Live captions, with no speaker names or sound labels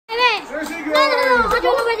I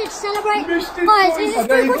don't know whether to celebrate. Guys, is this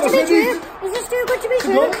too good to be true? Is this too good to be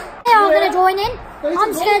true? They are going to join in.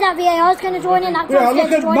 I'm scared that VAR is going to join in. That's why I'm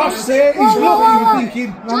scared to join in. He's looking,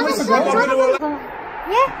 thinking,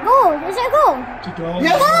 yeah, goal. Is it a goal? It's a goal.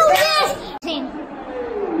 Yes! Goal, yes!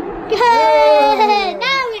 Good!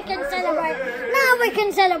 Now we can celebrate. Now we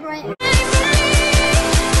can celebrate.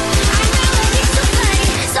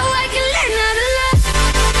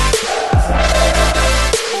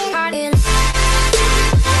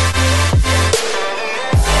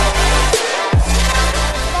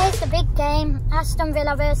 Aston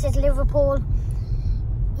Villa versus Liverpool.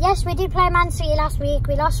 Yes, we did play Man City last week.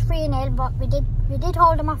 We lost 3-0, but we did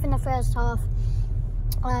hold them off in the first half.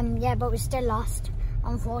 Yeah, but we still lost,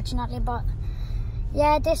 unfortunately. But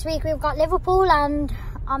yeah, this week we've got Liverpool, and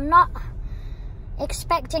I'm not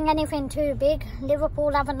expecting anything too big.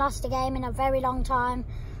 Liverpool haven't lost a game in a very long time,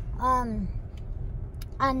 and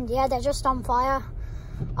yeah, they're just on fire.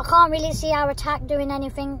 I can't really see our attack doing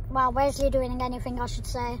anything. Well, Wesley doing anything, I should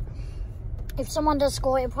say. If someone does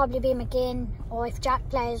score, it'll probably be McGinn, or if Jack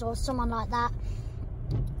plays, or someone like that.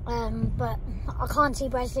 But I can't see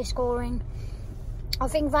Wesley scoring. I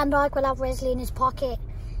think Van Dijk will have Wesley in his pocket,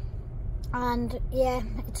 and yeah,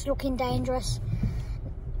 it's looking dangerous.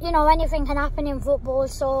 You know, anything can happen in football,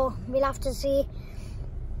 so we'll have to see.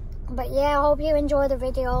 But yeah, I hope you enjoy the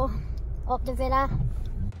video of the Villa.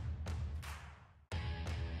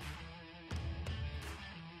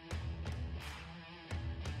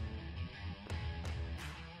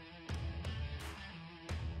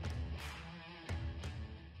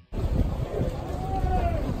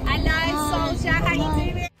 How you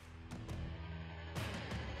doing?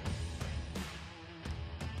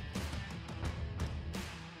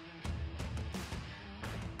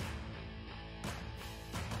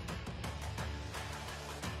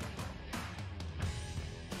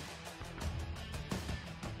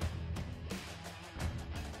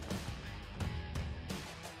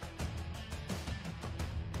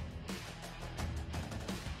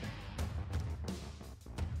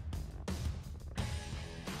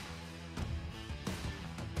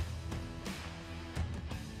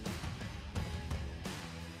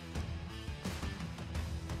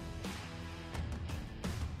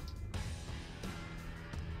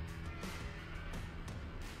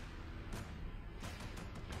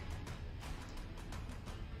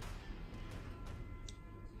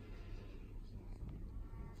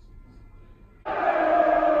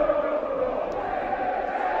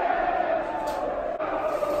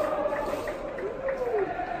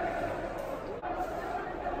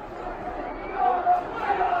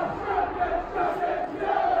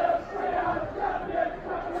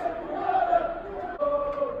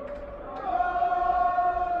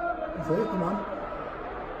 Come on.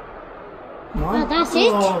 Oh, that's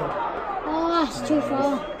it. Oh, that's too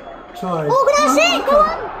far. Try. Oh, that's it. Go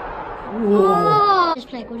on. Oh, just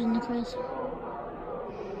play good in the first.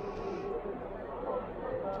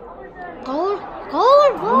 Goal.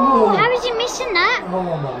 Goal. Oh, how is he missing that? Oh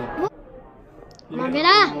my. Come on,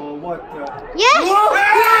 Villa. What? Yes. Oh,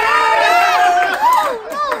 yes.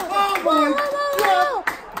 Oh my.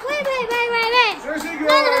 No,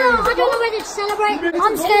 I don't know whether to celebrate.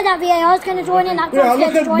 I'm scared that VAR is going to join in. That's why I'm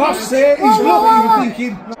scared to join in. He's looking,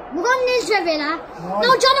 thinking. We're going to lose to Villa. No,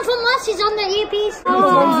 Jonathan Moss is on the earpiece. Oh,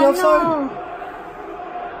 no.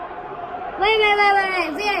 Wait.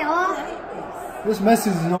 VAR. This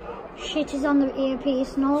message is not. Shit is on the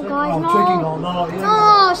earpiece. No, guys, no.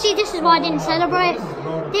 No, see, this is why I didn't celebrate.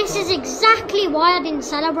 This is exactly why I didn't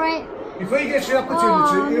celebrate. If he gets the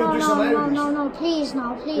opportunity, he'll disallow it. No, please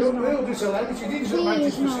no. He'll disallow it. He didn't at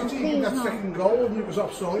Manchester City, he did that second goal and it was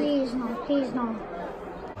offside. Please no.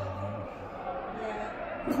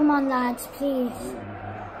 Come on, lads, please.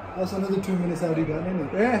 That's another 2 minutes out again,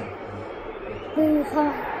 isn't it? Yeah.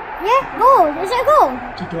 Yeah, goal. Is it a goal?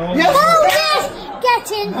 It's a goal. Yes! Goal, yes!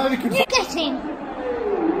 Get in. Now we can get in.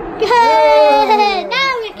 Good!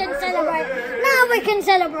 Now we can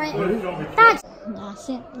celebrate. That's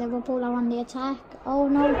it. Liverpool are on the attack. Oh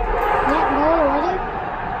no. Yeah, goal already.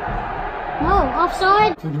 No,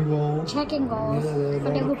 offside. Checking goals for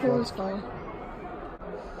Liverpool's goal.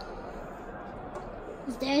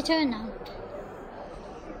 It's their turn now.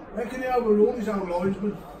 How can he overrule his own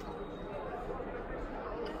linesman?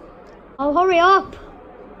 Oh, hurry up.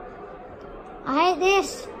 I hate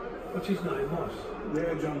this. What's his name, Moss?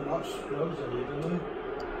 Yeah, John Moss.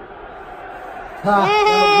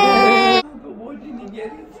 Hey! But why didn't he get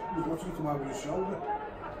it? He was watching from over his shoulder.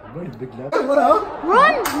 Very big lad.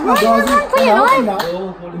 Run for your life.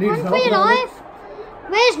 Run for your life.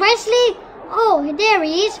 Where's Wesley? Oh, there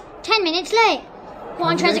he is. 10 minutes late. Go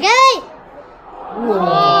on, Trezeguet.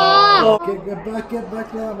 Oh. Get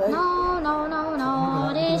back now, mate. No, no, no,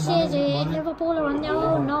 no. This is it. Liverpool are on.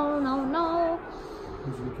 No, no, no, no.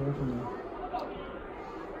 Be careful now.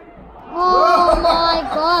 Oh my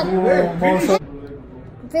God.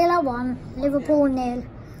 Villa 1, Liverpool 0.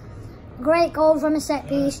 Great goal from a set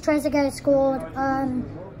piece. Trezeguet scored.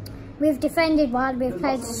 We've defended well. We've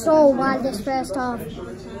played so well this first half.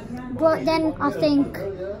 But then I think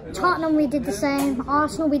Tottenham, we did the same.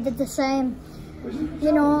 Arsenal, we did the same.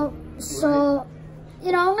 You know, so,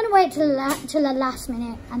 you know, I'm going to wait till the last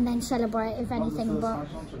minute and then celebrate, if anything. But,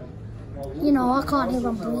 you know, I can't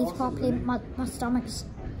even breathe properly. My stomach's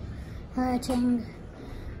hurting.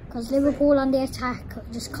 Because Liverpool on the attack,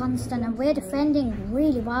 just constant. And we're defending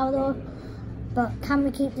really well, though. But can we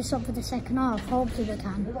keep this up for the second half? Hopefully we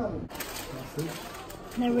can.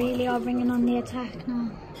 They really are bringing on the attack now.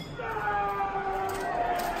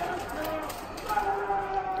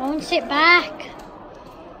 Don't sit back.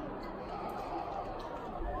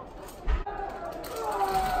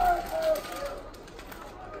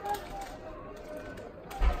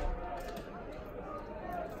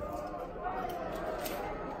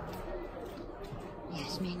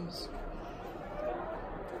 Yes, Mings.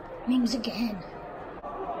 Mings again.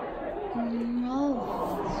 No.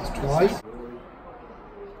 Twice.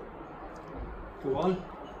 Go on.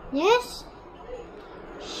 Yes.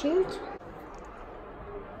 Shoot.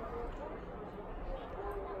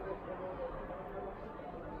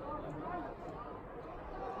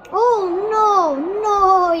 Oh no,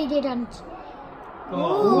 no, he didn't.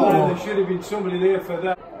 Oh, man, there should have been somebody there for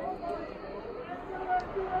that.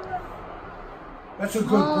 That's a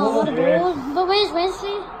good Oh, ball. what a ball. But where's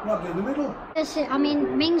Wesley? Not in the middle. That's it. I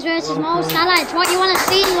mean, Mings versus Mo Salah. It's what you want to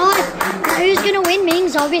see in life. Who's going to win?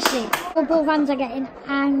 Mings, obviously. Football fans are getting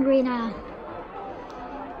angry now.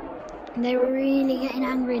 They're really getting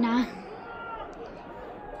angry now.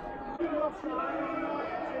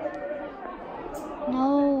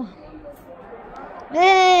 No.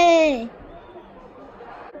 Hey!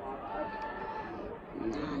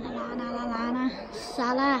 Na.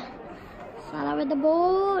 Salah. Salah with the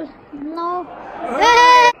ball. No.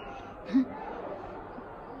 Hey!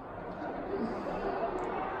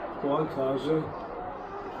 Go on, Tarzan.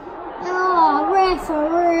 Oh,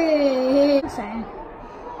 referee.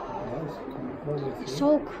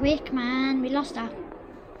 So quick, man. We lost that.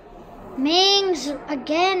 Mings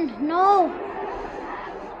again. No.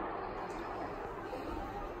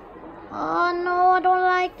 Oh no, I don't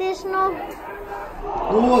like this. No.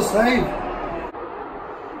 Oh, save.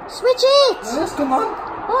 Switch it. Yes, come on.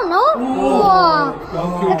 Oh no.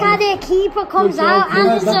 Oh. Look how their keeper comes out.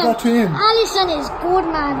 Alisson is good,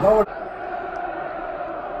 man.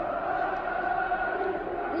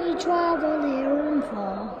 We travel here and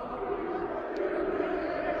far.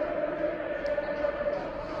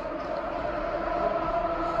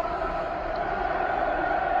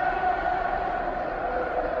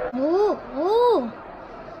 Oh, oh,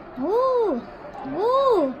 oh,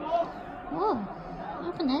 oh, oh, what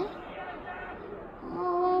happened there?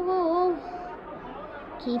 Oh,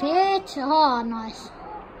 keep it. Oh, nice.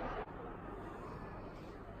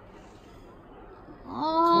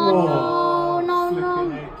 Oh, no, no.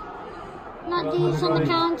 Not these on the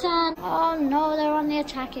counter. Oh, no, they're on the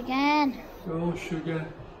attack again. Oh, sugar.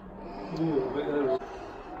 Oh, a bit there.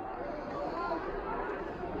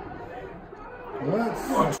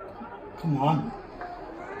 What? Come on.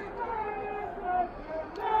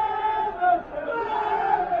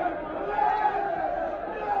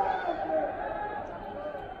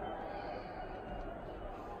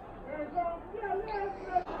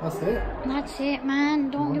 That's it. That's it, man.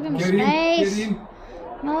 Don't give him Get space. him.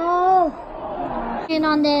 No. In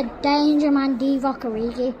on the danger man, Divock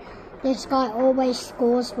Origi. This guy always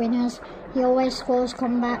scores winners. He always scores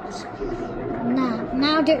comebacks.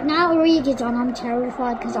 Now Origi's on. I'm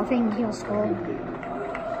terrified because I think he'll score.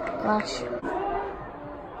 Gosh.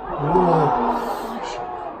 Oh, Gosh.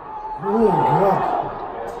 oh God.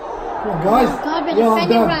 Come on, guys. Oh God, we're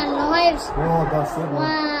defending for our lives. Oh, that's it, man.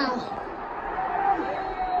 Wow.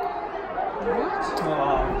 What? Oh,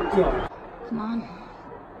 God. Come on.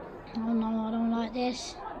 Oh no, I don't like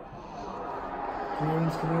this.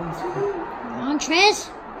 Clearance. Come on, Trez.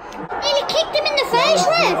 Nearly kicked him in the face,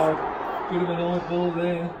 ref. Could have been all ball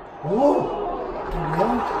there. Oh, come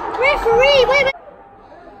on. Referee, wait.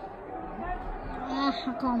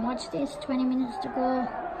 I can't watch this. 20 minutes to go.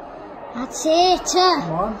 That's it.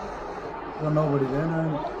 Come on. Got nobody there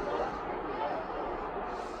now.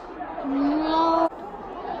 No.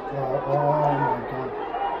 Oh my God.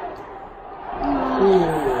 Oh,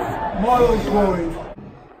 miles wide.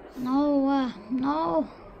 No.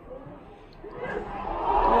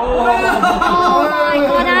 Oh my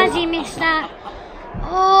God, has he missed that?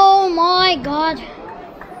 Oh my God.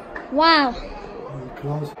 Wow.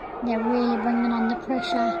 Close. They're really bringing on the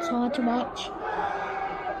pressure. It's hard to watch.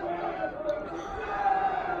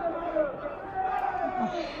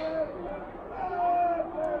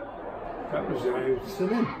 That was out.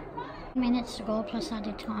 Still in. Minutes to go plus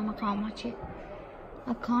added time. I can't watch it.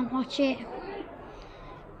 I can't watch it.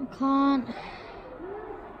 I can't.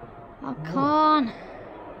 I can't.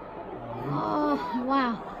 Oh,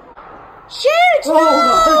 wow. Shoot!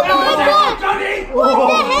 Oh my God!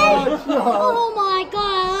 What the hell? Oh my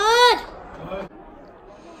God!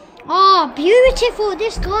 Oh, beautiful,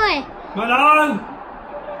 this guy. Malan!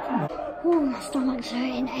 Oh, my stomach's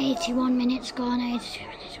hurting. 81 minutes gone, 82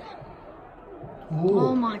 minutes gone.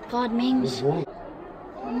 Oh my God, Mings. Oh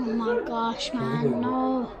my gosh, man,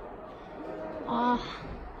 no. Oh,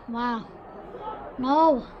 wow.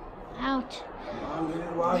 No, out.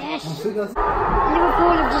 Yes. Liverpool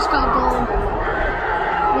have just got a goal.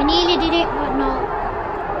 We nearly did it, but no.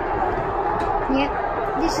 Yep,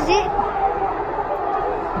 this is it.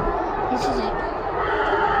 This is it.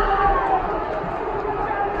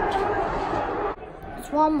 It's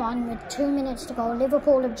 1-1 with 2 minutes to go.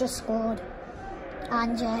 Liverpool have just scored.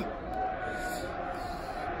 And I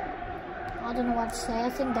don't know what to say. I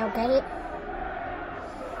think they'll get it.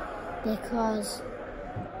 Because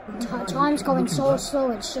time's going so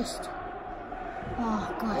slow, it's just...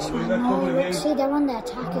 Oh gosh, man, no, look, see, they're on the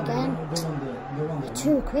attack again. They're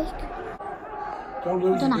too quick. I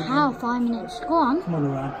don't know how, 5 minutes. Go on. Come on,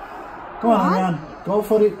 Iran. Go on, Iran. Go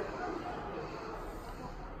for it.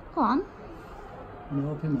 Go on. No,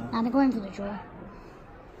 open that. Now they're going for the draw.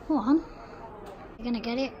 Go on. You're gonna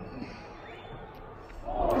get it.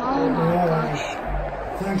 Oh my gosh.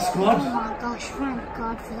 Thanks, Oh squad. my gosh, thank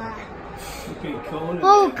God for that. Cold,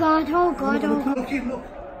 Oh God, oh God, oh God. Look, look.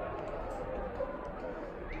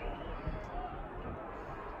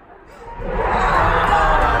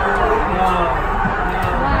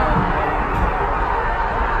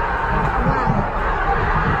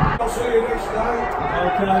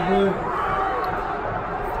 Okay,